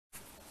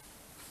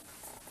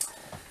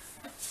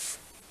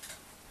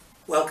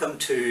Welcome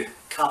to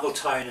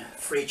Campbeltown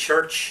Free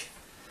Church,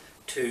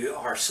 to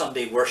our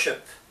Sunday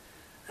worship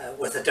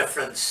with a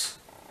difference.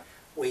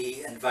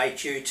 We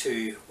invite you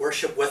to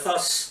worship with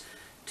us,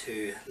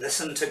 to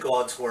listen to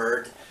God's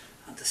word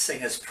and to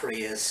sing his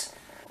praise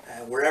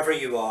wherever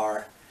you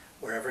are,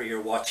 wherever you're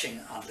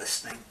watching and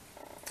listening.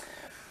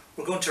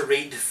 We're going to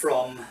read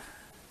from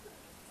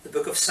the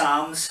book of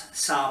Psalms,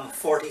 Psalm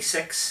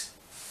 46.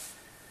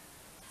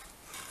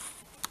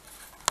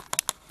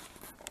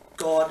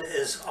 God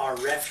is our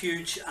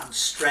refuge and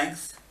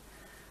strength,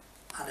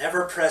 an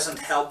ever-present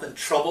help in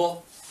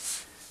trouble.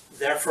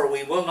 Therefore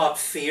we will not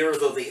fear,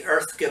 though the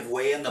earth give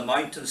way and the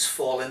mountains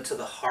fall into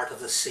the heart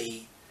of the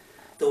sea,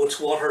 though its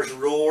waters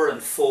roar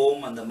and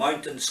foam and the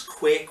mountains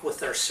quake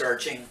with their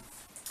surging.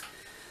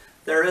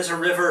 There is a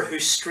river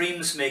whose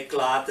streams make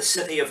glad the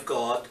city of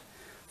God,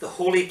 the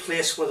holy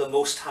place where the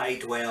Most High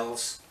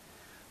dwells.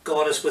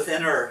 God is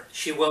within her,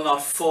 she will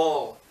not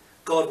fall.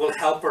 God will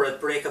help her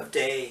at break of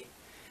day.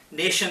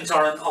 Nations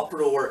are in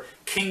uproar,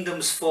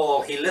 kingdoms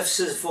fall. He lifts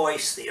his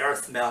voice, the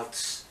earth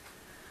melts.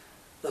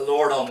 The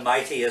Lord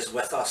Almighty is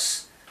with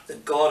us. The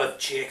God of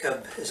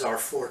Jacob is our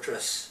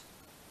fortress.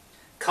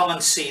 Come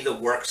and see the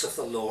works of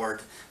the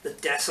Lord, the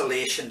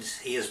desolations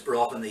he has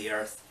brought on the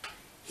earth.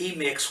 He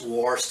makes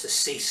wars to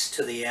cease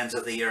to the ends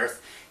of the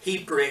earth. He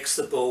breaks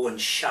the bow and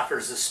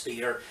shatters the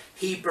spear.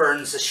 He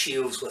burns the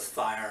shields with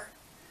fire.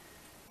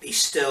 Be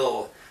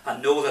still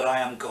and know that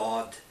I am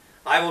God.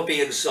 I will be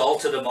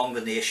exalted among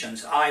the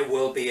nations. I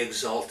will be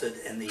exalted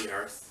in the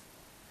earth.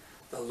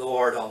 The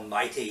Lord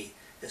Almighty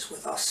is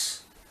with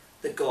us.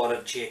 The God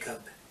of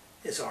Jacob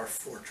is our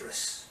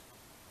fortress.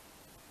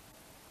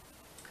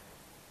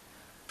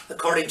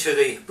 According to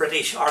the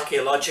British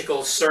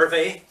Archaeological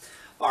Survey,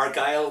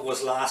 Argyll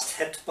was last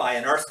hit by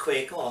an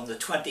earthquake on the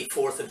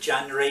 24th of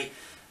January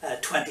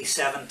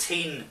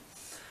 2017.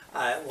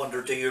 I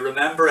wonder, do you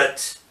remember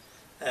it?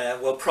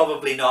 Well,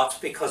 probably not,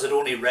 because it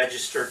only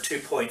registered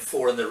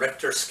 2.4 in the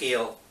Richter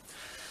scale.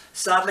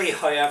 Sadly,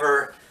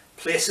 however,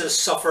 places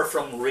suffer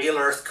from real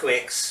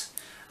earthquakes,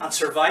 and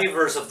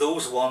survivors of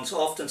those ones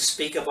often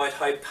speak about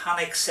how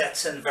panic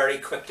sets in very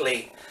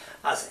quickly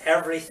as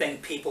everything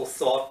people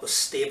thought was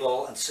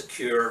stable and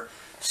secure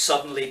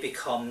suddenly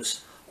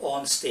becomes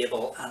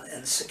unstable and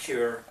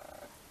insecure.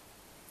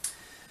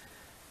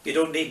 You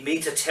don't need me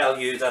to tell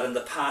you that in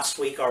the past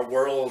week our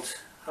world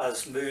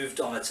has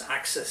moved on its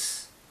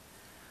axis.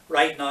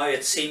 Right now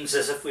it seems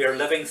as if we are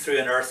living through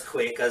an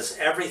earthquake, as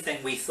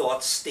everything we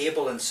thought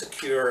stable and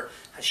secure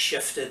has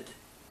shifted.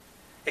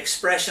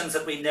 Expressions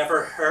that we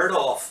never heard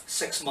of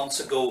 6 months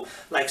ago,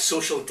 like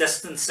social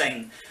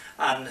distancing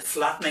and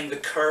flattening the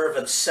curve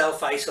and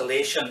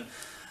self-isolation,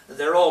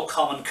 they're all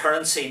common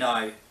currency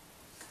now.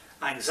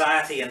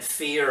 Anxiety and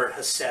fear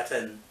has set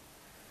in.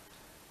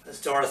 As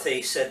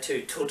Dorothy said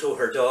to Toto,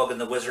 her dog in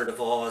The Wizard of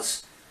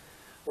Oz,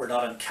 we're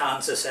not in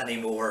Kansas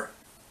anymore.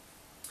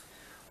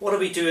 What do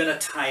we do in a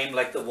time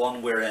like the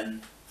one we're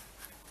in?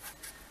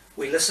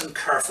 We listen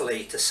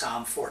carefully to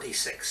Psalm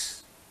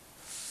 46.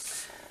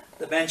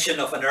 The mention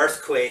of an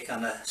earthquake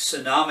and a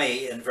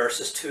tsunami in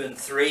verses 2 and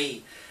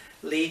 3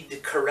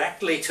 lead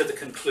correctly to the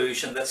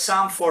conclusion that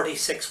Psalm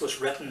 46 was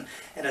written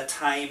in a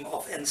time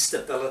of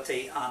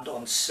instability and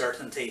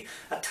uncertainty,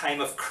 a time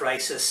of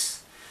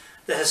crisis.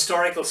 The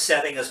historical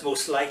setting is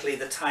most likely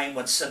the time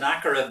when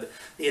Sennacherib,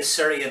 the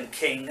Assyrian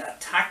king,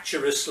 attacked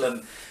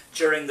Jerusalem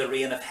during the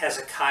reign of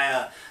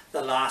Hezekiah,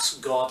 the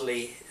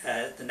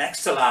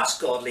next to last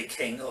godly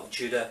king of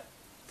Judah.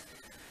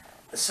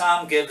 The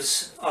psalm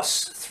gives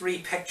us three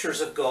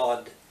pictures of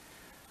God,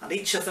 and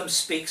each of them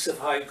speaks of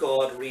how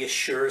God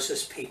reassures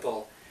his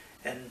people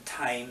in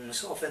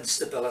times of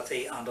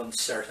instability and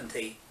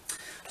uncertainty.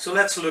 So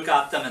let's look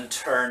at them in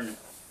turn.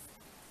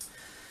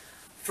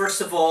 First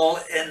of all,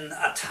 in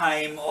a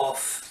time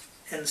of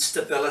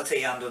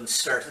instability and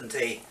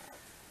uncertainty,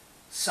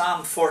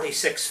 Psalm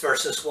 46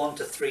 verses 1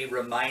 to 3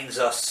 reminds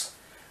us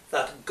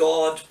that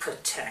God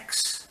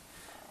protects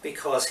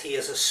because he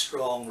is a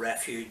strong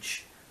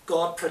refuge.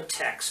 God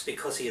protects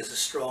because he is a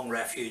strong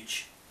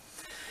refuge.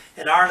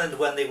 In Ireland,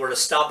 when they were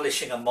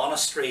establishing a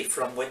monastery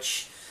from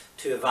which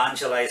to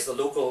evangelize the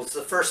locals,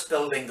 the first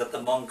building that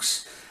the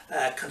monks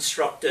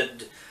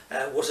constructed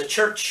was a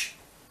church.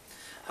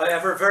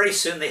 However, very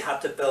soon they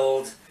had to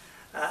build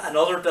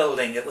another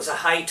building. It was a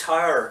high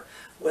tower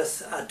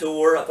with a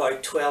door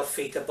about 12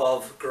 feet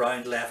above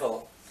ground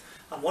level.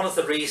 And one of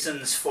the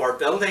reasons for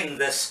building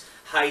this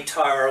high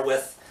tower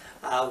with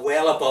a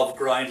well above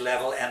ground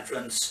level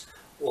entrance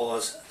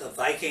was the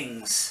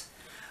Vikings.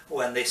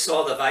 When they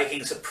saw the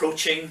Vikings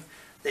approaching,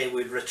 they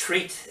would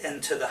retreat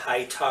into the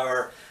high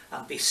tower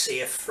and be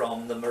safe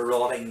from the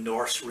marauding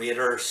Norse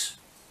raiders.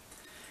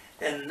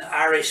 In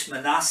Irish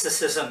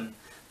monasticism,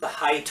 the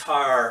high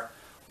tower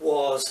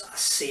was a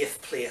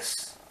safe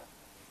place.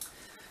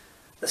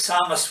 The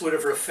psalmist would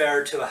have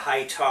referred to a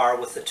high tower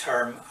with the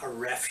term a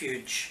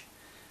refuge,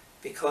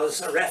 because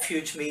a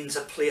refuge means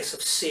a place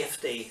of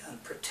safety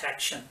and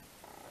protection.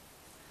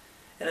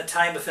 In a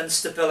time of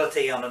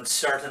instability and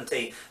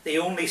uncertainty, the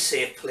only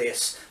safe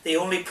place, the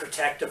only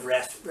protective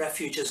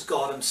refuge is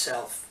God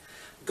himself.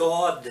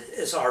 God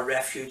is our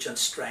refuge and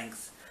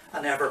strength,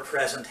 an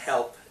ever-present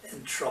help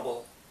in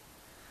trouble.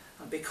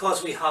 And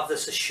because we have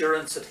this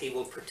assurance that he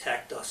will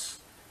protect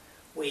us,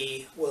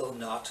 we will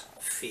not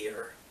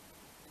fear.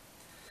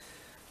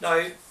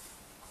 Now,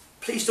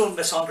 please don't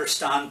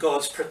misunderstand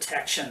God's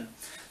protection.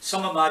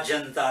 Some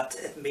imagine that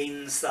it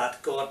means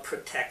that God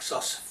protects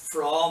us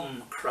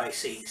from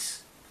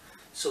crises,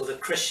 so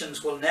that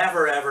Christians will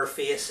never ever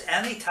face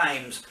any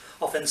times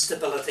of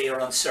instability or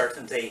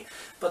uncertainty.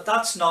 But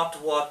that's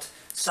not what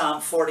Psalm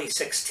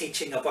 46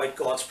 teaching about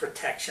God's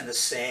protection is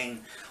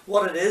saying.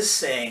 What it is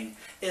saying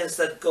is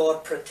that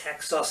God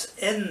protects us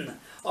in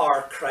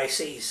our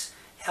crises,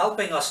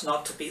 helping us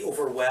not to be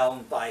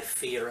overwhelmed by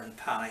fear and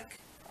panic.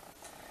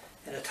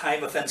 In a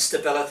time of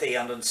instability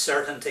and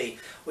uncertainty,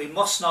 we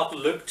must not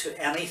look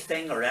to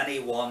anything or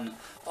anyone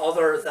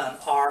other than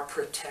our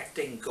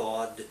protecting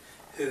God,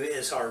 who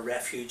is our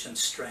refuge and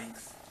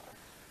strength.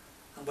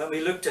 And when we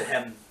look to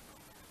him,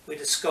 we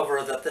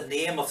discover that the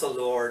name of the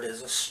Lord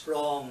is a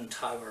strong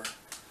tower.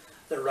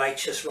 The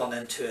righteous run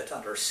into it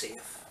and are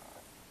safe.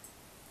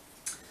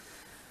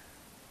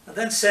 And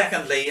then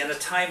secondly, in a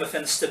time of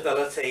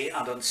instability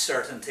and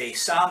uncertainty,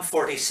 Psalm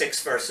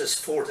 46 verses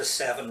 4 to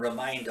 7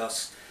 remind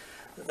us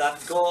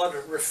that God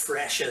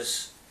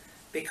refreshes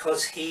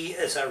because he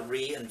is a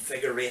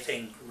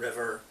reinvigorating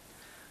river.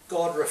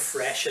 God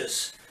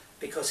refreshes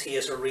because he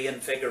is a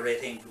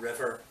reinvigorating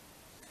river.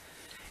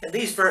 In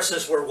these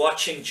verses we're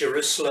watching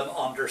Jerusalem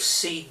under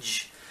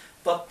siege,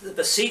 but the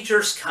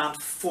besiegers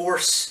can't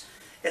force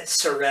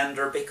its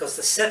surrender because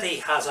the city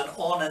has an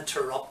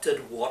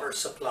uninterrupted water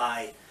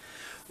supply.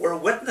 We're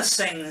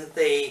witnessing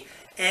the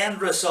end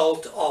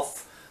result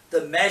of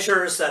the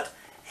measures that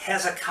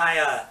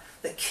Hezekiah,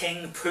 the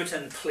king, put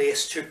in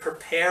place to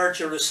prepare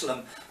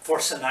Jerusalem for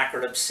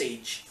Sennacherib's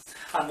siege.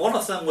 And one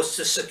of them was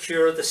to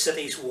secure the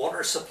city's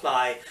water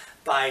supply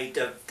by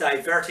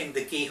diverting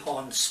the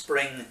Gihon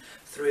spring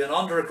through an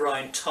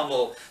underground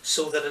tunnel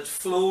so that it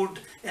flowed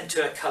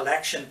into a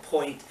collection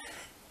point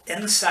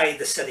inside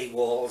the city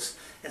walls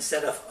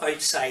instead of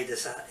outside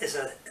as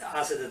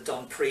it had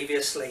done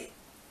previously.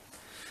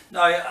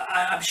 Now,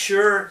 I'm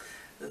sure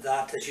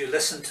that as you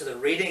listen to the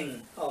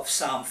reading of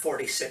Psalm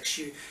 46,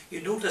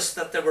 you notice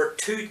that there were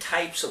two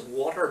types of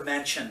water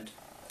mentioned.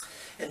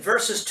 In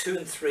verses 2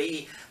 and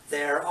 3,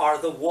 there are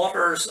the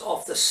waters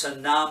of the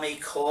tsunami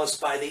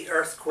caused by the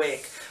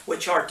earthquake,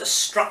 which are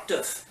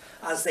destructive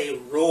as they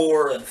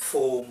roar and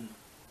foam.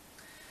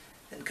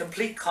 In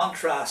complete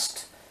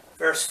contrast,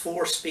 verse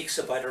 4 speaks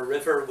about a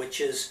river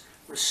which is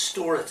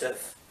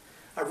restorative,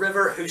 a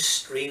river whose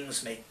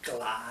streams make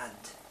glad.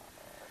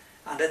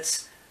 And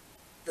it's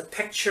the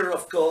picture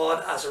of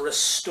God as a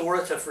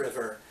restorative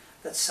river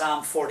that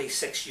Psalm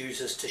 46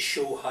 uses to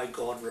show how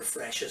God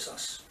refreshes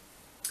us.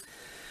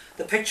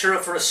 The picture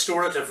of a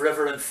restorative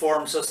river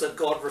informs us that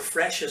God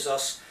refreshes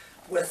us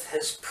with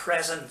his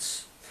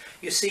presence.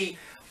 You see,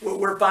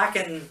 we're back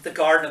in the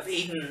Garden of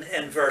Eden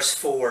in verse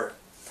 4.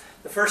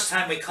 The first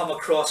time we come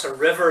across a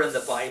river in the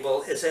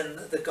Bible is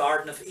in the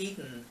Garden of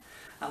Eden.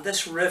 And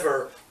this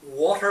river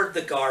watered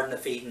the Garden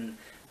of Eden,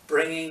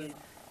 bringing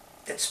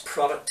its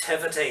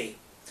productivity.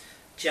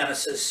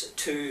 Genesis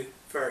 2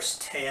 verse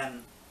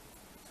 10.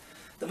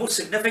 The most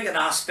significant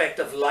aspect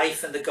of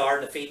life in the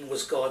Garden of Eden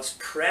was God's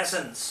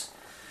presence.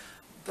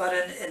 But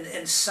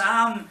in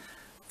Psalm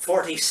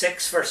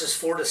 46 verses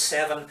 4 to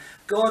 7,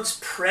 God's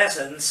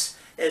presence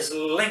is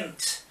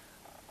linked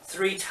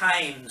 3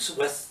 times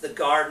with the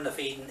Garden of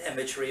Eden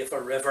imagery of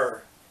a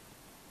river.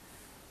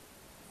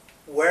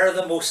 Where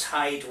the Most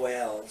High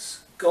dwells,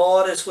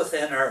 God is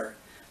within her.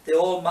 The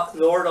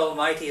Lord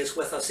Almighty is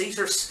with us. These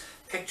are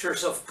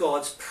pictures of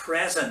God's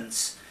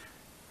presence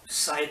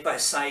side by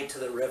side to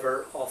the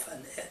river of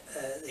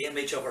the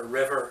image of a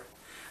river.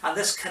 And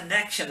this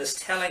connection is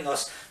telling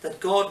us that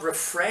God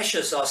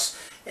refreshes us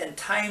in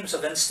times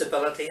of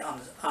instability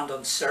and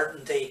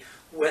uncertainty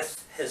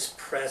with his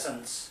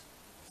presence.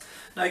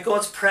 Now,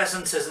 God's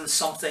presence isn't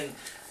something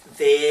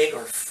vague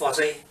or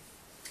fuzzy.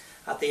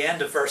 At the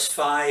end of verse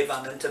 5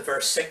 and into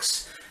verse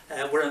 6,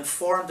 we're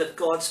informed that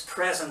God's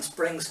presence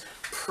brings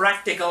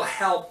practical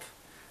help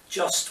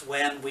just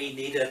when we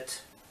need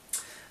it.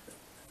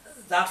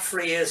 That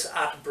phrase,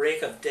 at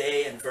break of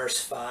day, in verse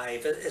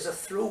 5, is a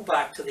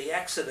throwback to the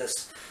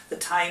Exodus, the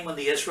time when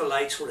the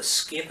Israelites were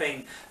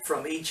escaping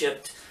from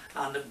Egypt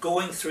and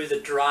going through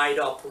the dried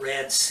up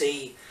Red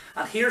Sea.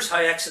 And here's how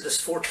Exodus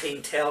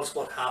 14 tells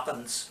what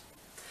happens.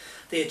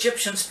 The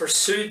Egyptians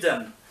pursued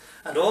them,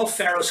 and all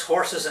Pharaoh's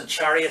horses and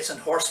chariots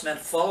and horsemen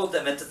followed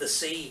them into the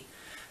sea.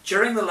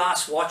 During the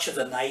last watch of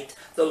the night,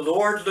 the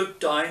Lord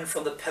looked down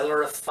from the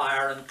pillar of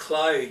fire and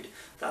cloud.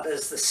 That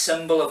is the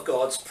symbol of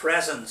God's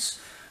presence.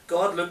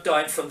 God looked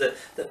down from the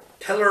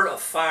pillar of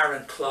fire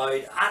and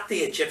cloud at the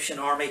Egyptian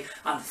army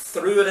and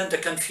threw it into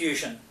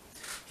confusion.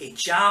 He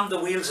jammed the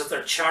wheels of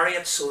their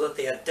chariots so that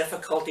they had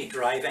difficulty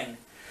driving.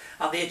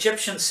 And the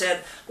Egyptians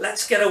said,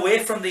 let's get away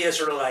from the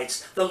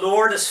Israelites. The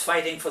Lord is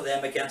fighting for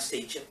them against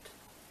Egypt.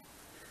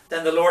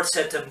 Then the Lord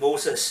said to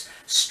Moses,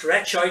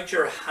 stretch out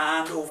your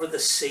hand over the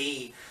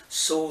sea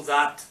so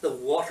that the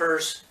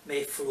waters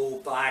may flow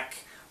back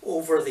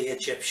over the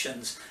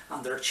Egyptians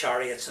and their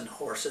chariots and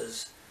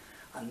horses.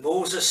 And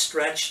Moses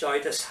stretched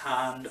out his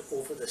hand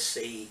over the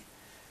sea.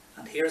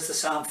 And here's the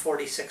Psalm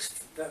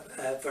 46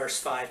 verse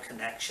 5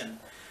 connection.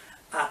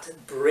 At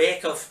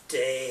break of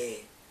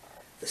day,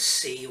 the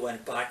sea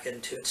went back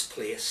into its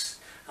place,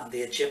 and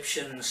the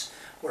Egyptians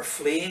were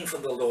fleeing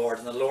from the Lord,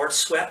 and the Lord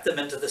swept them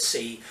into the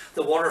sea.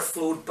 The water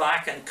flowed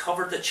back and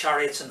covered the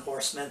chariots and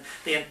horsemen,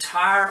 the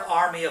entire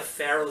army of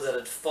Pharaoh that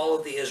had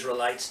followed the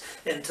Israelites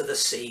into the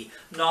sea.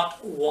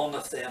 Not one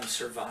of them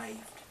survived.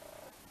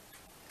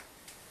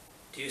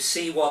 Do you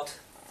see what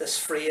this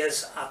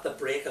phrase, at the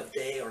break of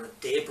day, or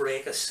at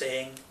daybreak, is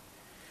saying?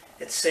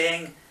 It's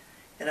saying,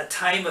 in a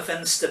time of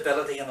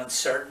instability and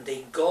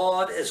uncertainty,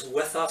 God is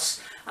with us,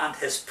 and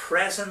his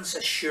presence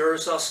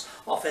assures us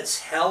of its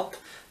help,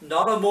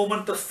 not a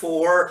moment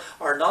before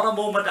or not a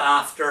moment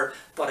after,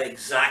 but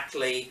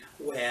exactly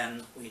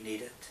when we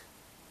need it.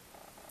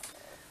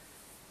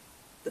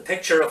 The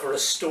picture of a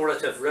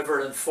restorative river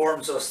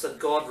informs us that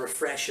God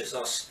refreshes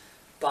us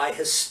by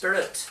his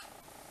Spirit.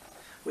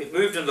 We've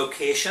moved in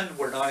location.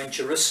 We're now in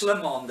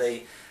Jerusalem on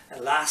the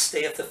last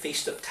day of the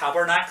Feast of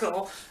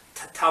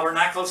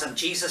Tabernacles, and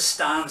Jesus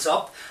stands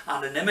up,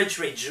 and an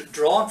imagery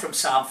drawn from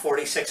Psalm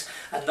 46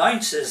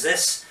 announces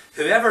this: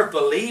 whoever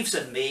believes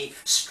in me,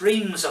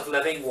 streams of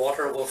living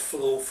water will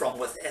flow from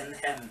within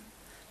him.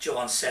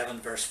 John 7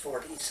 verse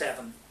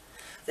 47.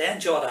 Then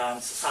John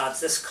adds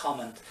this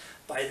comment: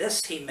 by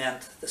this he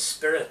meant the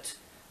Spirit,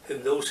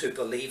 whom those who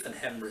believe in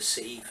him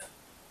receive.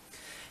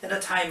 In a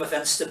time of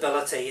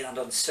instability and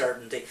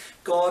uncertainty,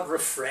 God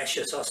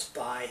refreshes us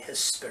by his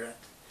Spirit.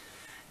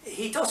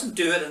 He doesn't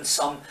do it in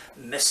some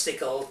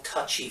mystical,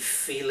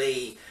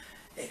 touchy-feely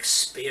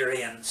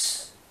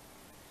experience.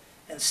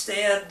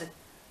 Instead,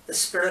 the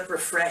Spirit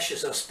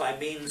refreshes us by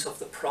means of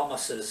the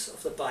promises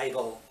of the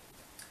Bible.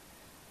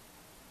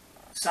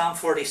 Psalm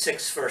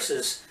 46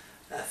 verses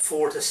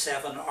 4 to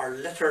 7 are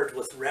littered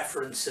with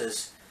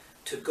references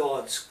to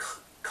God's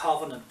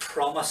covenant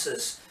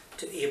promises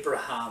to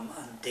Abraham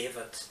and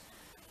David,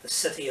 the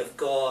city of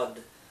God,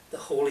 the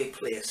holy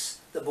place,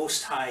 the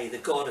Most High, the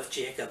God of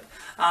Jacob,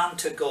 and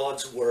to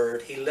God's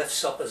word. He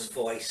lifts up his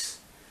voice.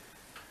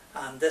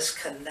 And this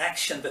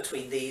connection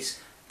between these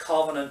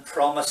covenant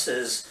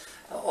promises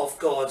of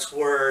God's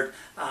word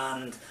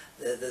and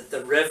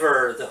the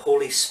river, the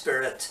Holy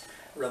Spirit,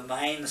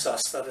 reminds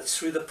us that it's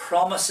through the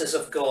promises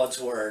of God's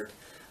word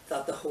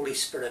that the Holy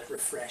Spirit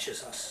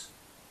refreshes us.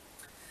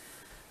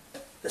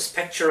 This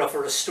picture of a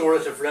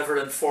restorative river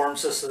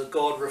informs us that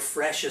God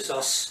refreshes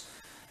us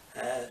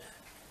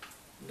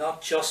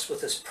not just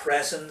with his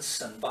presence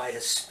and by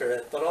his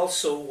Spirit, but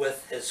also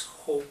with his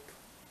hope.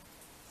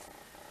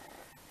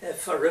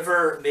 If a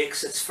river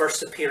makes its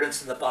first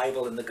appearance in the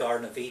Bible in the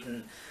Garden of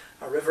Eden,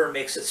 a river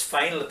makes its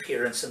final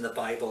appearance in the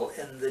Bible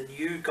in the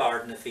new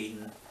Garden of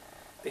Eden,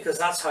 because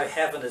that's how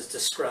heaven is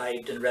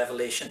described in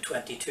Revelation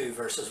 22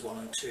 verses 1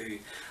 and 2,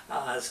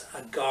 as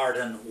a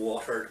garden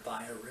watered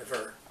by a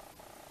river.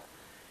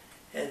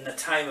 In a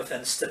time of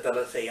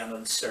instability and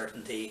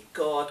uncertainty,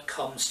 God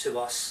comes to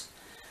us,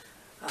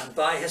 and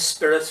by his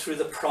Spirit, through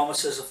the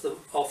promises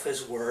of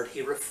his word,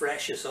 he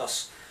refreshes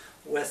us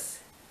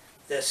with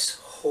this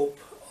hope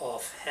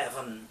of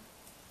heaven.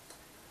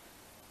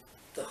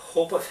 The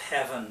hope of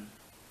heaven,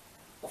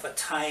 of a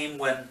time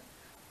when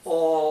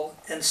all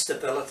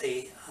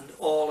instability and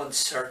all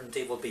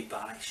uncertainty will be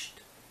banished.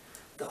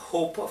 The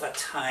hope of a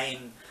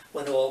time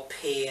when all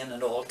pain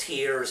and all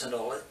tears and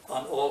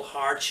all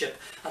hardship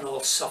and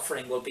all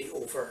suffering will be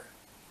over.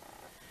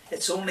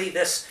 It's only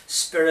this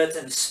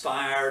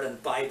Spirit-inspired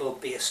and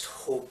Bible-based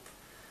hope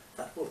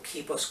that will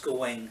keep us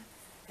going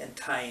in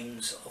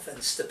times of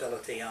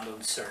instability and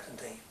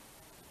uncertainty.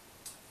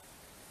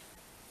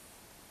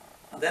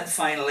 And then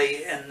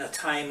finally, in a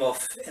time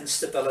of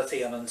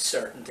instability and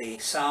uncertainty,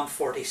 Psalm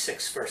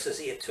 46 verses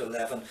 8 to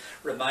 11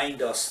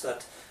 remind us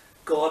that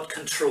God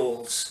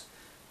controls,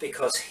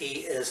 because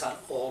he is an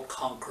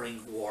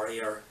all-conquering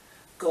warrior.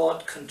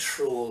 God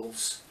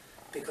controls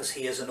because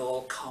he is an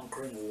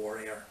all-conquering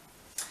warrior.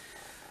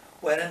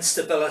 When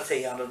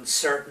instability and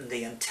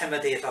uncertainty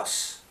intimidate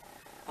us,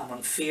 and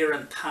when fear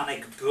and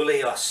panic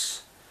bully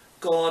us,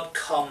 God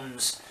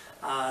comes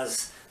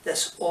as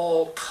this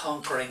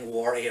all-conquering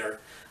warrior,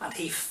 and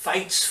he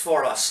fights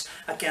for us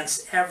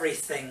against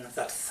everything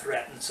that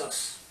threatens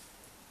us.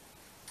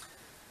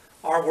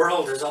 Our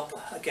world is up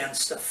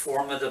against a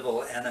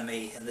formidable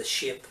enemy in the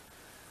shape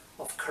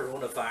of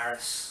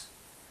coronavirus.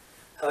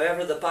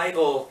 However, the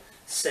Bible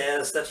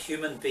says that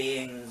human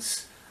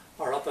beings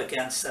are up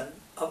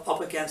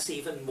against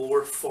even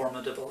more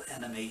formidable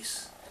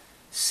enemies: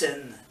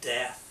 sin,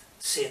 death,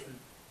 Satan.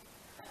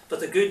 But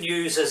the good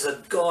news is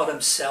that God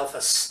himself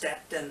has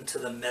stepped into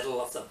the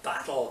middle of the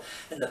battle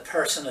in the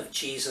person of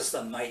Jesus,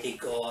 the mighty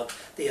God,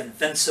 the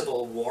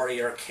invincible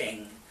warrior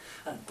king.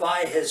 and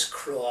by his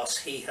cross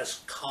he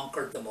has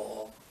conquered them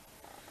all.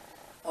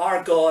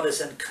 Our God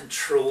is in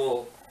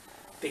control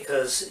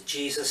because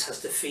Jesus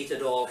has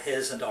defeated all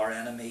his and our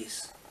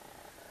enemies,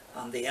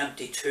 and the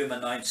empty tomb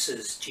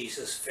announces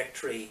Jesus'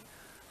 victory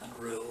and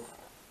rule.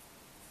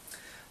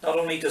 Not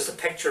only does the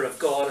picture of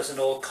God as an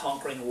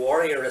all-conquering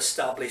warrior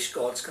establish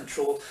God's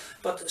control,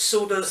 but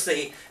so does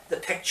the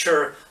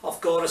picture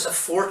of God as a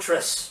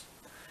fortress.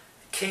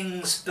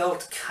 Kings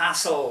built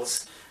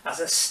castles as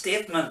a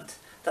statement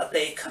that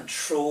they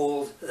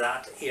controlled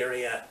that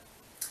area.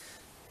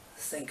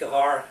 Think of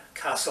our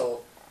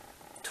castle,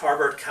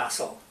 Tarbert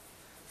Castle.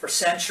 For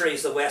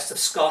centuries the west of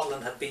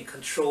Scotland had been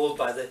controlled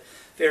by the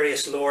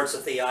various lords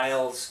of the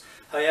Isles.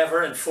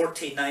 However, in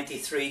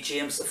 1493,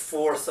 James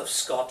IV of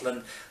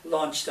Scotland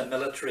launched a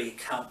military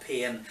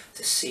campaign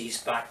to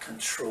seize back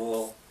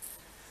control.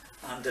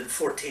 And in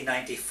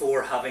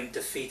 1494, having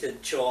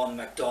defeated John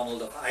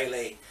MacDonald of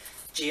Islay,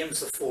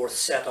 James IV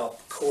set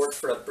up court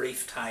for a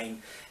brief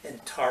time in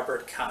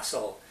Tarbert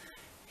Castle.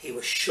 He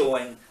was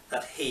showing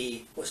that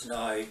he was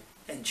now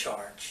in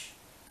charge.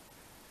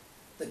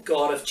 The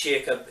God of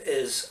Jacob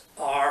is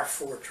our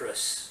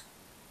fortress.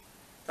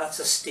 That's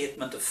a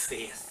statement of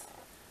faith.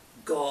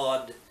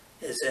 God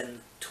is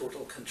in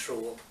total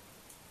control.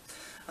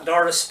 And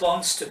our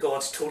response to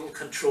God's total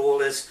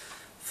control is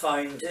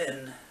found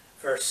in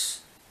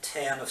verse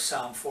 10 of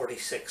Psalm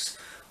 46,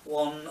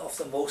 one of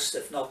the most,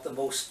 if not the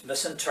most,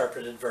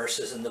 misinterpreted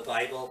verses in the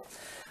Bible.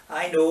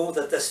 I know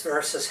that this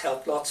verse has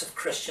helped lots of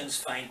Christians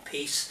find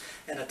peace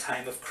in a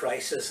time of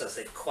crisis as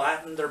they've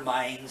quietened their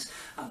minds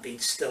and been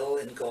still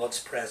in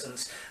God's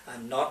presence.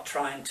 I'm not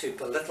trying to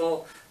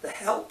belittle the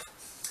help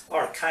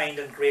our kind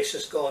and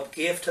gracious God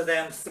gave to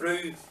them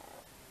through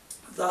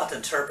that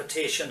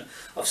interpretation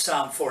of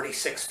Psalm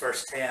 46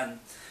 verse 10.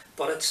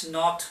 But it's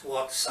not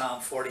what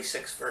Psalm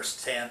 46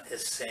 verse 10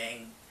 is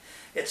saying.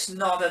 It's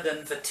not an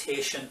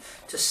invitation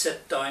to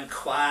sit down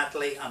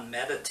quietly and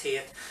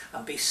meditate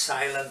and be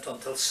silent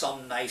until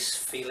some nice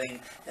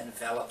feeling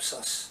envelops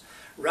us.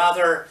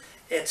 Rather,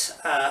 it's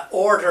an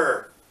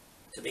order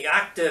to be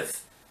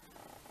active,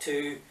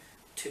 to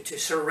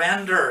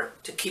surrender,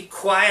 to keep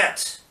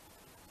quiet,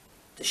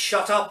 to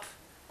shut up.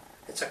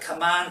 It's a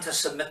command to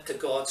submit to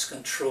God's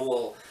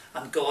control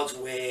and God's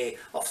way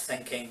of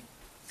thinking.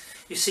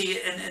 You see,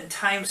 in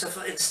times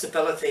of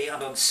instability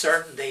and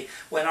uncertainty,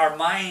 when our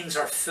minds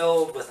are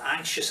filled with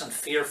anxious and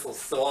fearful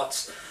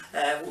thoughts,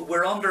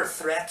 we're under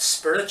threat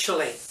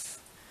spiritually.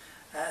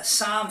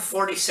 Psalm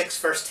 46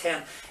 verse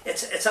 10,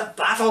 it's a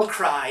battle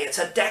cry. It's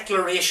a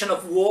declaration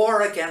of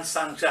war against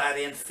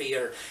anxiety and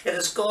fear. It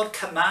is God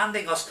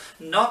commanding us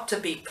not to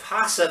be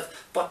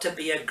passive, but to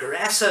be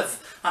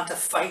aggressive and to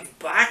fight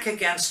back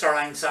against our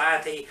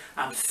anxiety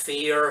and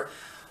fear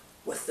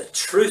with the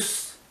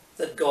truth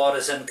that God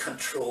is in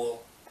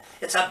control.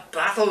 It's a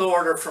battle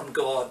order from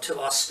God to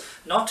us,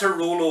 not to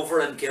roll over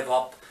and give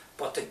up,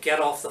 but to get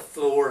off the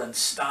floor and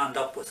stand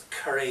up with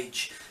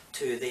courage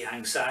to the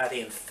anxiety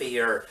and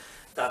fear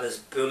that is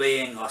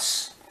bullying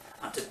us,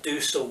 and to do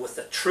so with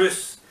the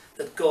truth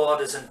that God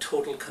is in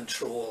total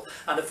control.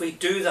 And if we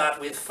do that,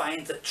 we'll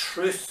find the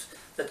truth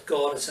that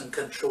God is in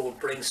control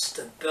brings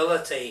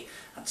stability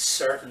and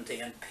certainty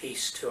and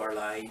peace to our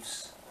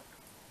lives.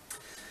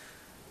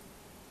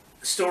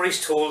 The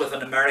story's told of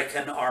an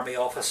American army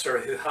officer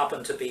who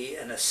happened to be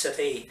in a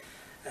city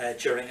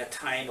during a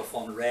time of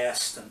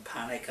unrest and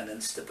panic and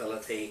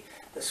instability.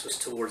 This was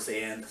towards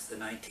the end of the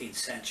 19th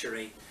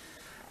century.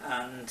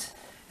 And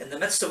in the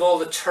midst of all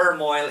the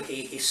turmoil,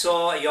 he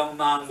saw a young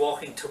man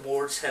walking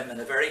towards him in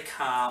a very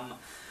calm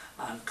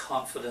and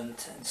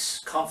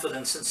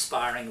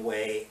confidence-inspiring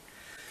way.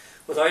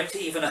 Without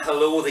even a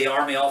hello, the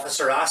army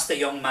officer asked the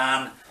young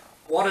man,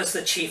 "What is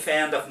the chief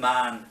end of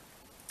man?"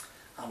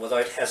 And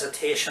without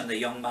hesitation, the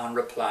young man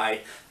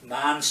replied,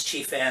 "Man's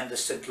chief end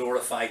is to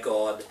glorify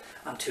God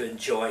and to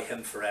enjoy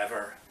him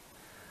forever."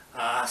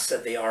 "Ah,"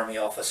 said the army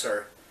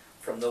officer,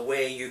 "from the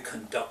way you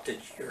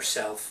conducted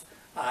yourself,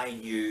 I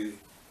knew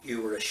you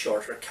were a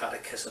shorter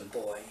catechism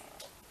boy."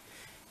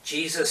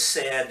 Jesus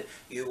said,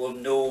 "You will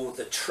know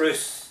the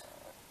truth,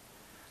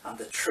 and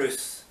the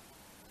truth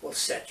will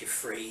set you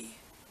free."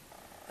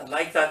 And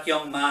like that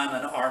young man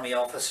and army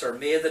officer,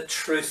 may the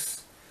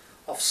truth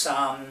of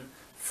Psalm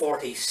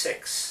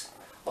 46,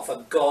 of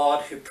a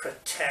God who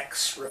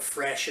protects,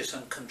 refreshes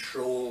and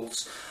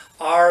controls,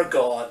 our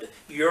God,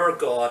 your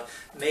God,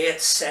 may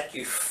it set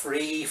you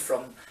free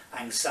from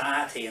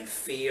anxiety and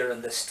fear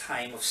in this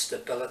time of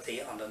stability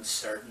and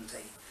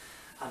uncertainty.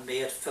 And may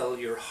it fill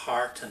your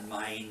heart and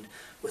mind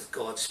with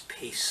God's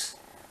peace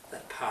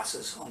that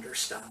passes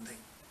understanding.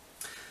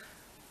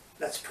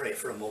 Let's pray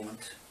for a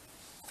moment.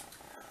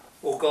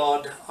 O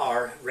God,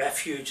 our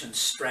refuge and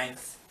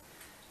strength,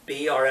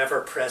 be our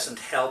ever-present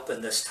help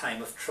in this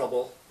time of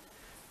trouble,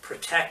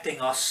 protecting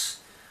us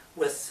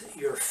with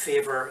your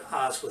favour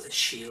as with a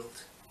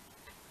shield.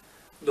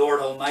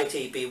 Lord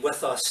Almighty, be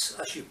with us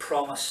as you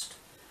promised,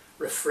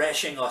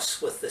 refreshing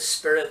us with the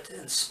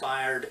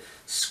Spirit-inspired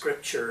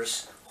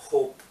Scriptures,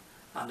 hope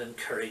and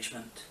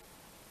encouragement.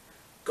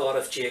 God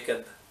of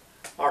Jacob,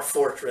 our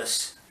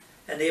fortress.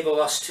 Enable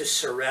us to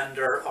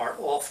surrender our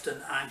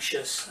often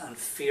anxious and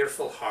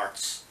fearful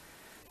hearts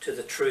to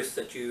the truth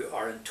that you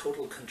are in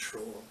total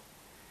control.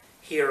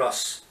 Hear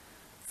us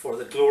for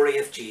the glory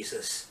of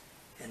Jesus,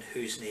 in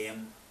whose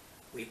name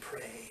we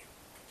pray.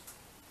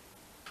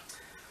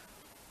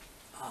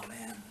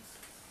 Amen.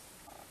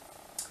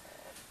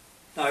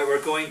 Now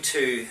we're going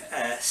to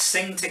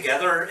sing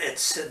together.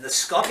 It's in the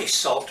Scottish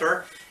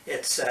Psalter.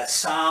 It's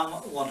Psalm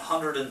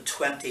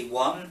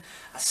 121,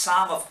 a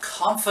psalm of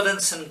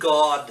confidence in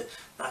God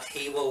that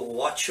he will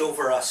watch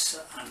over us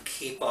and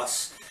keep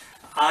us.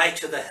 I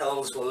to the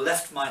hills will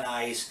lift mine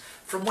eyes.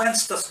 From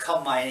whence doth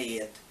come mine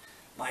aid?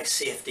 My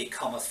safety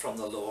cometh from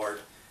the Lord,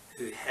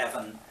 who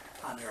heaven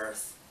and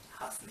earth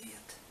hath made.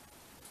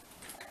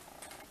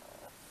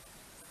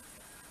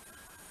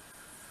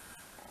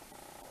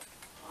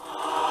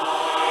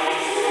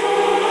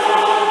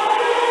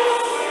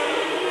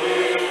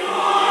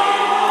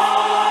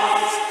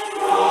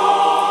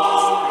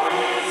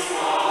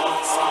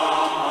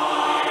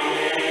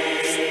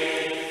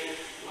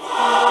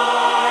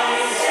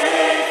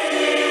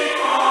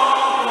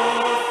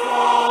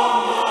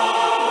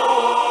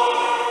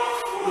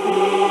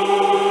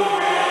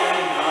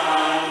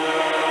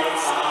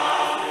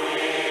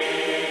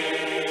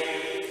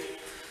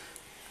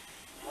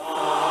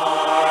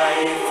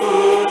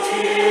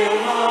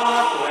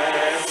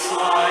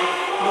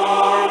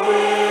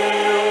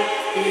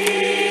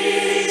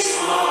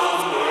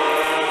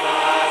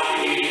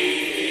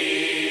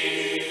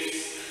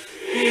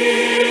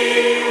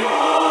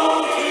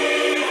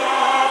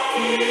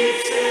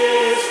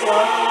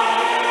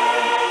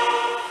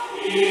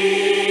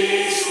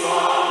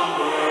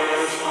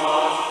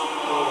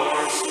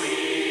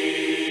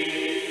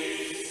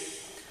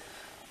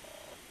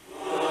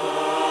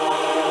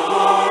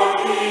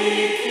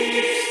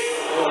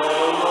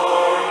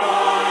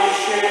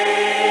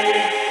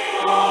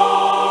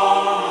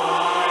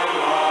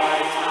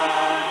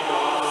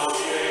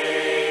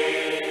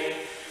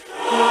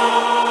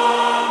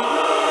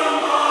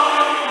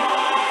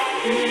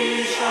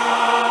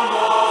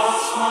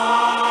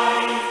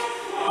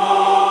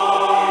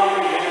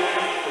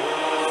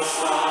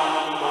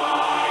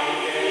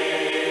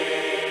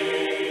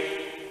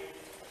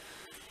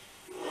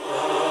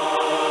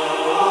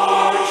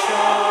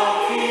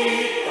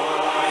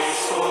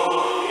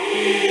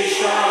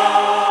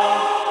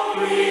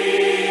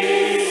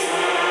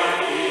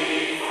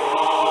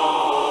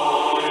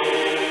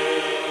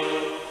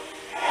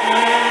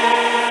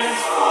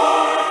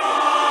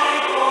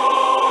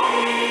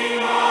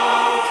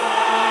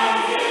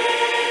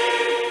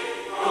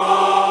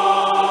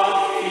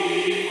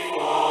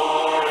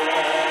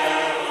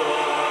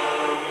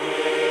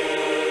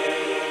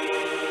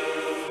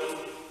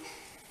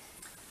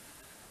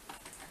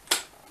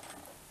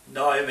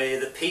 Now may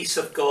the peace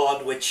of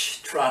God,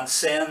 which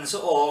transcends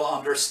all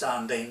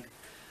understanding,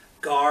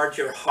 guard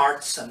your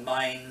hearts and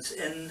minds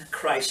in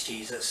Christ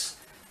Jesus,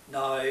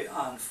 now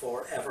and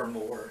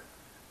forevermore.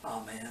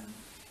 Amen.